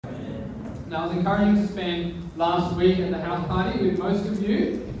Now, I was encouraging to spend last week at the house party with most of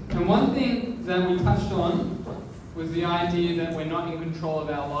you, and one thing that we touched on was the idea that we're not in control of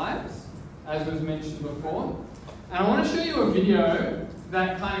our lives, as was mentioned before. And I want to show you a video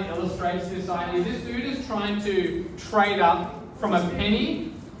that kind of illustrates this idea. This dude is trying to trade up from a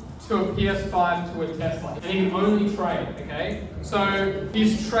penny to a PS5 to a Tesla. And he can only trade, okay? So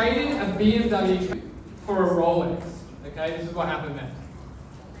he's trading a BMW for a Rolex, okay? This is what happened next.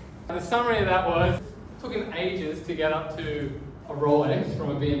 And the summary of that was, it took him ages to get up to a Rolex from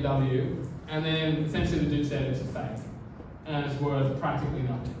a BMW, and then essentially the dude said it's a fake, and it's worth practically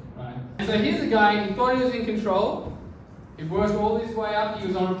nothing, right? And so here's a guy, he thought he was in control, he worked all this way up, he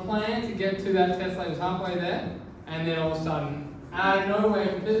was on a plan to get to that Tesla, he was halfway there, and then all of a sudden, out of nowhere,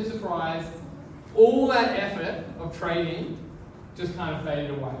 completely surprised, all that effort of trading just kind of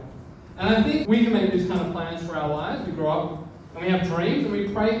faded away. And I think we can make these kind of plans for our lives. We grow up and we have dreams, and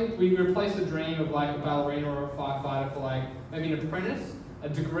we replace the dream of like a ballerina or a firefighter for like maybe an apprentice, a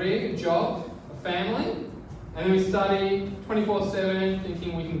degree, a job, a family, and then we study 24/7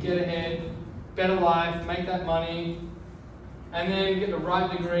 thinking we can get ahead, better life, make that money, and then get the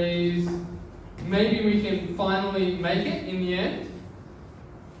right degrees. Maybe we can finally make it in the end.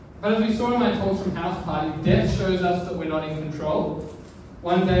 But as we saw in my talks from House Party, death shows us that we're not in control.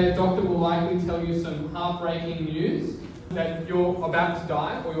 One day a doctor will likely tell you some heartbreaking news that you're about to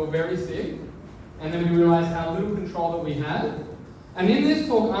die or you're very sick, and then we realize how little control that we have. And in this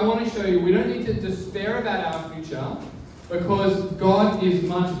talk, I want to show you we don't need to despair about our future because God is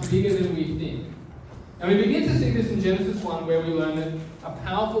much bigger than we think. And we begin to see this in Genesis 1, where we learn that a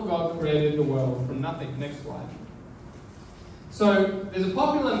powerful God created the world from nothing. Next slide. So there's a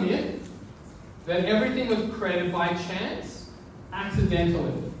popular myth that everything was created by chance,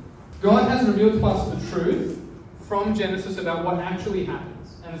 accidentally. God has revealed to us the truth from Genesis about what actually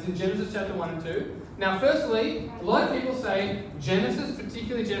happens. And it's in Genesis chapter 1 and 2. Now, firstly, a lot of people say Genesis,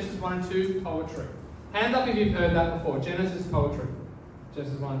 particularly Genesis 1 and 2, poetry. Hand up if you've heard that before. Genesis poetry.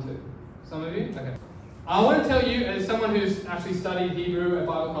 Genesis 1 and 2. Some of you? Okay. I want to tell you, as someone who's actually studied Hebrew at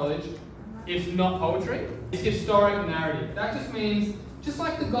Bible college, it's not poetry. It's historic narrative. That just means, just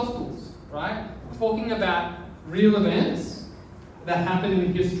like the Gospels, right? Talking about real events that happened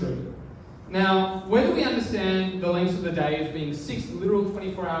in history. Now, whether we understand the length of the day as being 6 literal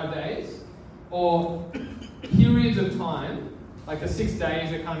 24-hour days, or periods of time, like the 6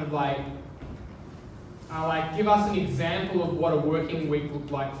 days are kind of like give us an example of what a working week looked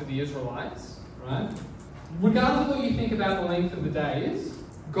like for the Israelites, right? Regardless of what you think about the length of the days,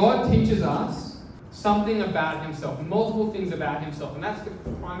 God teaches us something about himself, multiple things about himself, and that's the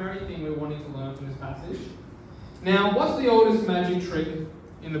primary thing we're wanting to learn from this passage. Now, what's the oldest magic trick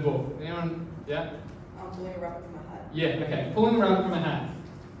in the book? Anyone? Yeah? Pulling a rabbit from a hat. Yeah, okay. Pulling a rabbit from a hat.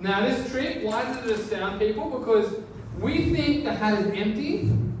 Now, this trick, why does it astound people? Because we think the hat is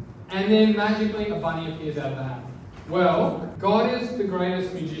empty, and then magically a bunny appears out of the hat. Well, God is the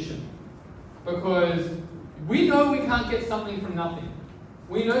greatest magician, because we know we can't get something from nothing.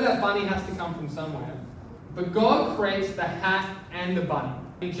 We know that bunny has to come from somewhere. But God creates the hat and the bunny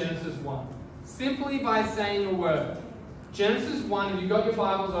in Genesis 1. Simply by saying a word. Genesis 1, if you've got your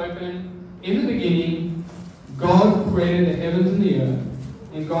Bibles open, in the beginning, God created the heavens and the earth.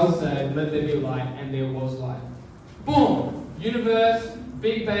 And God said, let there be light, and there was light. Boom! Universe,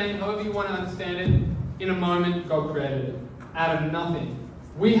 Big Bang, however you want to understand it. In a moment, God created it. Out of nothing.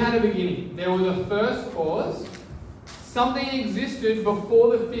 We had a beginning. There was a first cause. Something existed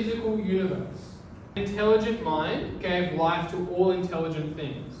before the physical universe. An intelligent mind gave life to all intelligent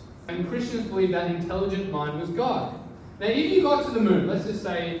things. And Christians believe that intelligent mind was God. Now, if you got to the moon, let's just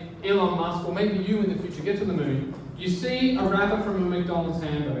say Elon Musk, or maybe you in the future, get to the moon, you see a wrapper from a McDonald's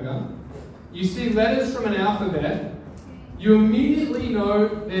hamburger, you see letters from an alphabet, you immediately know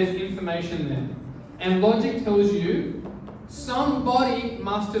there's information there. And logic tells you somebody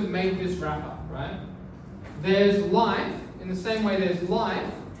must have made this wrapper, right? There's life, in the same way there's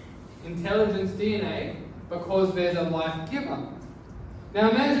life, intelligence, DNA, because there's a life giver. Now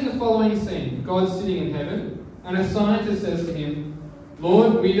imagine the following scene. God's sitting in heaven, and a scientist says to him,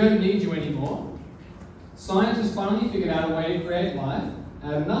 Lord, we don't need you anymore. Scientists finally figured out a way to create life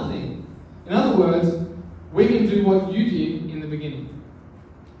out of nothing. In other words, we can do what you did in the beginning.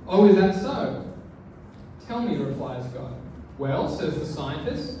 Oh, is that so? Tell me, replies God. Well, says the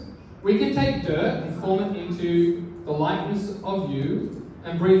scientist, we can take dirt and form it into the likeness of you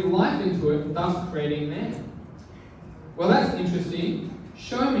and breathe life into it, thus creating man. Well, that's interesting.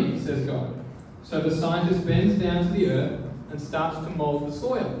 Show me, says God. So the scientist bends down to the earth and starts to mold the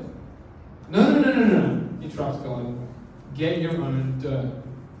soil. No, interrupts God. Get your own dirt.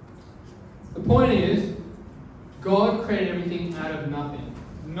 The point is, God created everything out of nothing.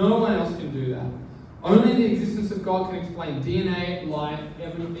 No one else can do that. Only the existence of God can explain DNA, life,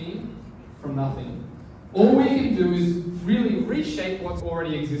 everything from nothing. All we can do is really reshape what's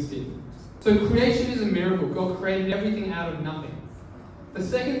already existing. So creation is a miracle. God created everything out of nothing. The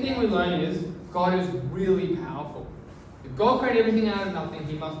second thing we learn is God is really powerful. If God created everything out of nothing,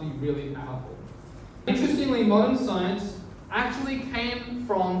 he must be really powerful. Interestingly, modern science actually came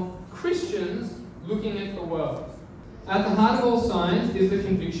from Christians looking at the world. At the heart of all science is the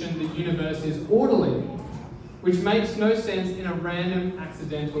conviction the universe is orderly, which makes no sense in a random,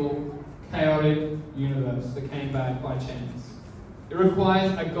 accidental, chaotic universe that came back by chance. It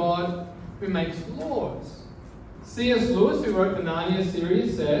requires a God who makes laws. C.S. Lewis, who wrote the Narnia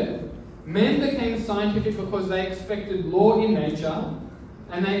series, said, "Men became scientific because they expected law in nature,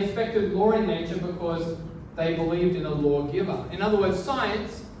 and they expected law in nature because they believed in a lawgiver." In other words,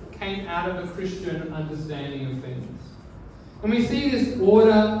 science came out of a Christian understanding of things. And we see this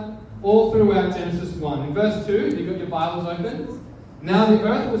order all throughout Genesis 1. In verse 2, you've got your Bibles open. "Now the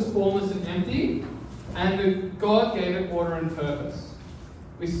earth was formless and empty, and God gave it order and purpose."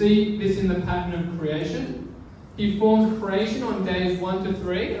 We see this in the pattern of creation. He formed creation on days 1 to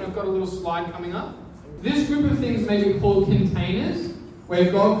 3, and I've got a little slide coming up. This group of things may be called containers,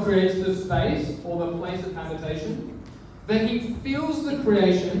 where God creates the space or the place of habitation. Then he fills the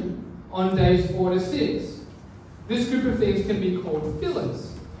creation on days 4 to 6. This group of things can be called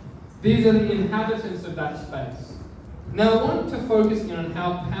fillers. These are the inhabitants of that space. Now I want to focus in on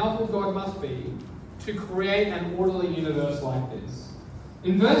how powerful God must be to create an orderly universe like this.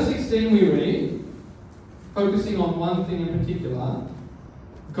 In verse 16 we read, focusing on one thing in particular,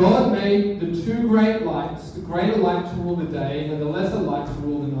 "God made the two great lights, the greater light to rule the day and the lesser light to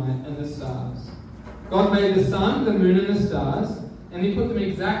rule the night, and the stars. God made the sun, the moon, and the stars, and he put them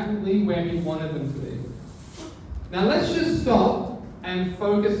exactly where he wanted them to be." Now let's just stop and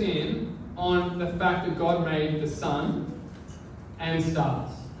focus in on the fact that God made the sun and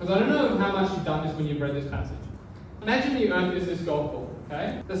stars. Because I don't know how much you've done this when you've read this passage. Imagine the earth is this golf ball,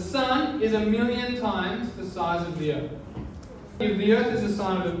 okay? The sun is 1,000,000 times the size of the earth. If the earth is the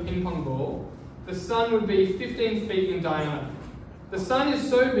size of a ping pong ball, the sun would be 15 feet in diameter. The sun is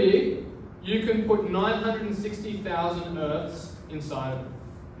so big, you can put 960,000 earths inside of it.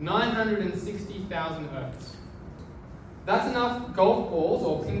 960,000 earths. That's enough golf balls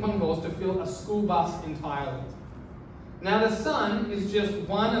or ping pong balls to fill a school bus entirely. Now the sun is just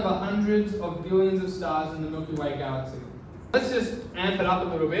one of hundreds of billions of stars in the Milky Way galaxy. Let's just amp it up a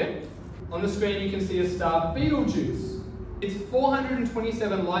little bit. On the screen you can see a star, Betelgeuse. It's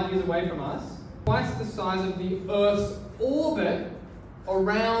 427 light years away from us, twice the size of the Earth's orbit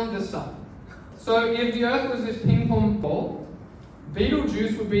around the sun. So if the Earth was this ping pong ball,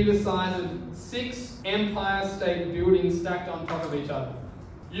 Betelgeuse would be the size of 6 Empire State Buildings stacked on top of each other.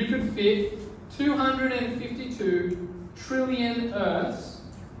 You could fit 252 trillion Earths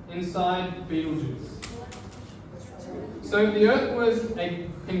inside Betelgeuse. So if the Earth was a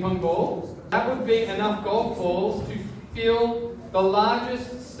ping pong ball, that would be enough golf balls to fill the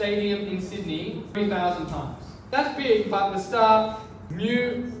largest stadium in Sydney 3,000 times. That's big, but the star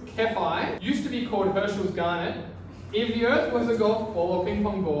Mu Cephei used to be called Herschel's Garnet. If the Earth was a golf ball or ping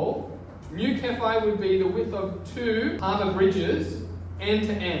pong ball, Mu Cephei would be the width of 2 harbour bridges end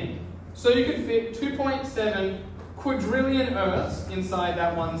to end. So you could fit 2.7 quadrillion Earths inside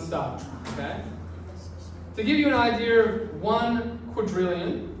that one star. Okay? To give you an idea of 1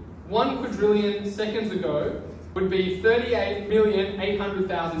 quadrillion seconds ago would be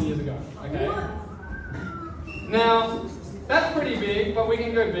 38,800,000 years ago. Okay? Now, that's pretty big, but we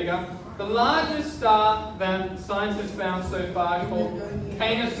can go bigger. The largest star that science has found so far, called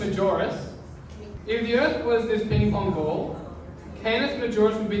Canis Majoris. If the Earth was this ping pong ball, Canis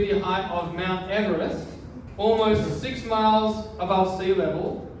Majoris would be the height of Mount Everest, almost 6 miles above sea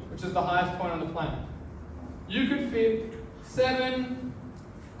level, which is the highest point on the planet. You could fit 7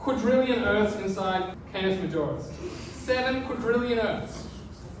 quadrillion Earths inside Canis Majoris. 7 quadrillion Earths.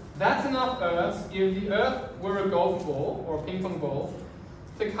 That's enough Earths if the Earth were a golf ball or a ping pong ball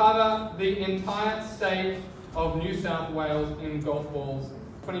to cover the entire state of New South Wales in golf balls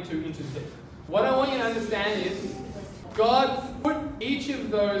 22 inches deep. What I want you to understand is God put each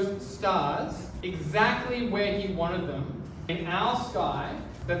of those stars exactly where he wanted them in our sky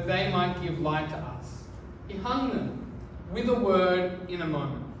that they might give light to us. He hung them with a word in a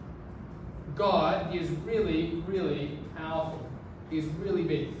moment. God is really, really powerful. He's really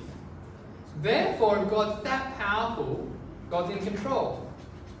big. Therefore, if God's that powerful, God's in control.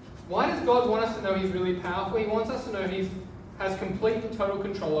 Why does God want us to know he's really powerful? He wants us to know he has complete and total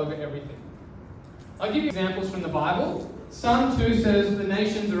control over everything. I'll give you examples from the Bible. Psalm 2 says the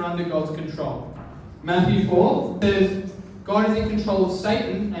nations are under God's control. Matthew 4 says God is in control of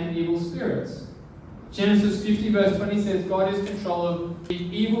Satan and evil spirits. Genesis 50 verse 20 says God is in control of the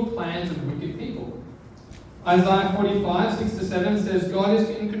evil plans of wicked people. Isaiah 45, 6-7 says God is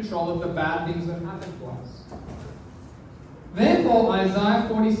in control of the bad things that happen to us. Therefore, Isaiah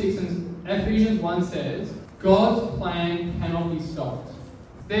 46 and Ephesians 1 says God's plan cannot be stopped.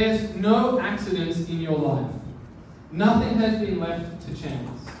 There's no accidents in your life. Nothing has been left to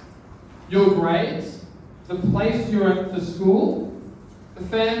chance. Your grades, the place you're at for school, the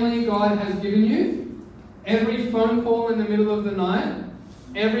family God has given you, every phone call in the middle of the night,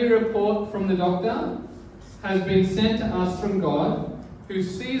 every report from the doctor has been sent to us from God, who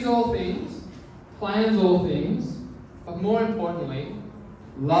sees all things, plans all things, but more importantly,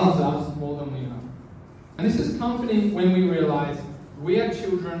 loves us more than we know. And this is comforting when we realize we are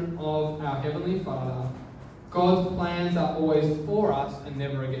children of our Heavenly Father. God's plans are always for us and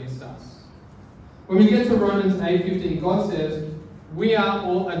never against us. When we get to Romans 8:15, God says we are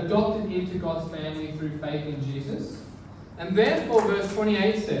all adopted into God's family through faith in Jesus. And therefore, verse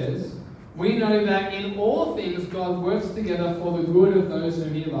 28 says, we know that in all things God works together for the good of those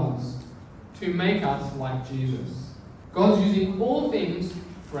whom He loves, to make us like Jesus. God's using all things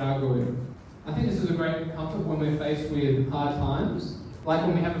for our good. I think this is a great comfort when we're faced with hard times, like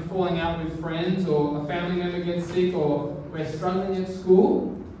when we have a falling out with friends, or a family member gets sick, or we're struggling at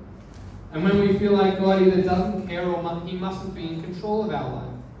school, and when we feel like God either doesn't care or He mustn't be in control of our life.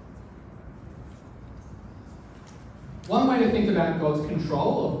 One way to think about God's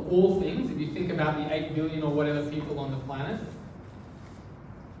control of all things, if you think about the 8 billion or whatever people on the planet,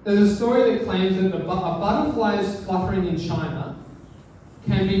 there's a story that claims that a butterfly's fluttering in China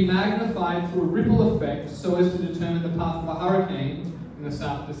can be magnified to a ripple effect so as to determine the path of a hurricane in the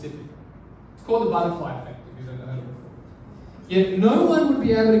South Pacific. It's called the butterfly effect, if you've ever heard of it before. Yet no one would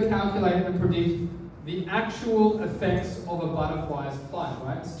be able to calculate and predict the actual effects of a butterfly's flight,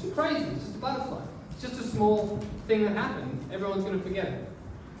 right? It's too crazy, it's just a butterfly. It's just a small thing that happens. Everyone's going to forget it.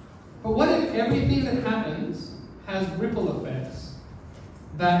 But what if everything that happens has ripple effects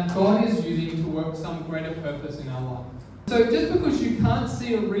that God is using to work some greater purpose in our life? So just because you can't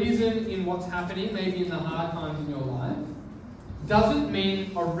see a reason in what's happening, maybe in the hard times in your life, doesn't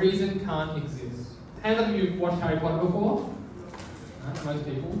mean a reason can't exist. How many of you have watched Harry Potter before? Most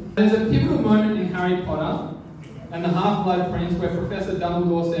people. There's a pivotal moment in Harry Potter and the Half-Blood Prince where Professor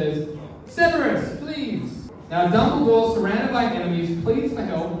Dumbledore says, "Severus, please!" Now Dumbledore, surrounded by enemies, pleads for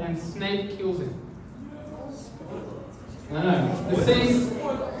help and Snape kills him. I know.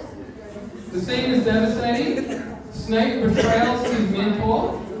 The scene is devastating. Snape betrayals his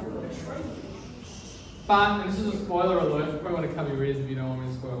mentor. But, and this is a spoiler alert, you probably want to cover your ears if you don't want me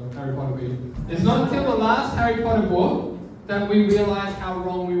to spoil Harry Potter for you. It's not until the last Harry Potter book that we realise how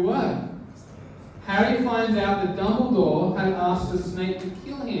wrong we were. Harry finds out that Dumbledore had asked for Snape to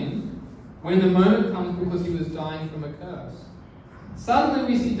kill him when the moment comes because he was dying from a curse.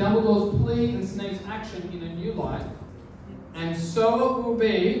 Suddenly we see Dumbledore's plea and Snape's action in a new light, and so it will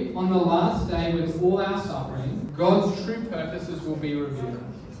be on the last day with all our suffering, God's true purposes will be revealed.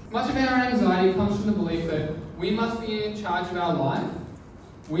 Much of our anxiety comes from the belief that we must be in charge of our life,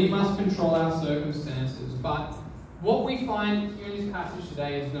 we must control our circumstances, but what we find here in this passage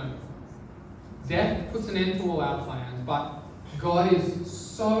today is no. Death puts an end to all our plans, but God is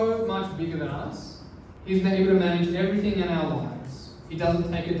so much bigger than us. He's able to manage everything in our lives. He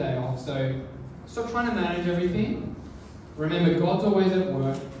doesn't take a day off, so stop trying to manage everything. Remember, God's always at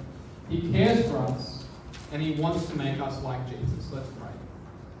work. He cares for us, and He wants to make us like Jesus. Let's pray.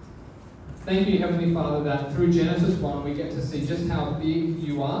 Thank you, Heavenly Father, that through Genesis 1 we get to see just how big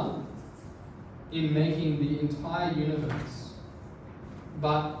You are in making the entire universe.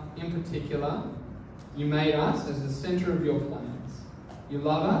 But in particular, You made us as the center of Your plans. You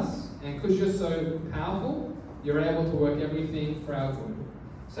love us, and because You're so powerful, You're able to work everything for our good.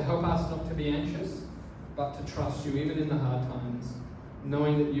 So help us not to be anxious, but to trust You even in the hard times,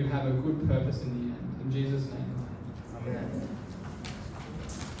 knowing that You have a good purpose in the end. In Jesus' name, amen.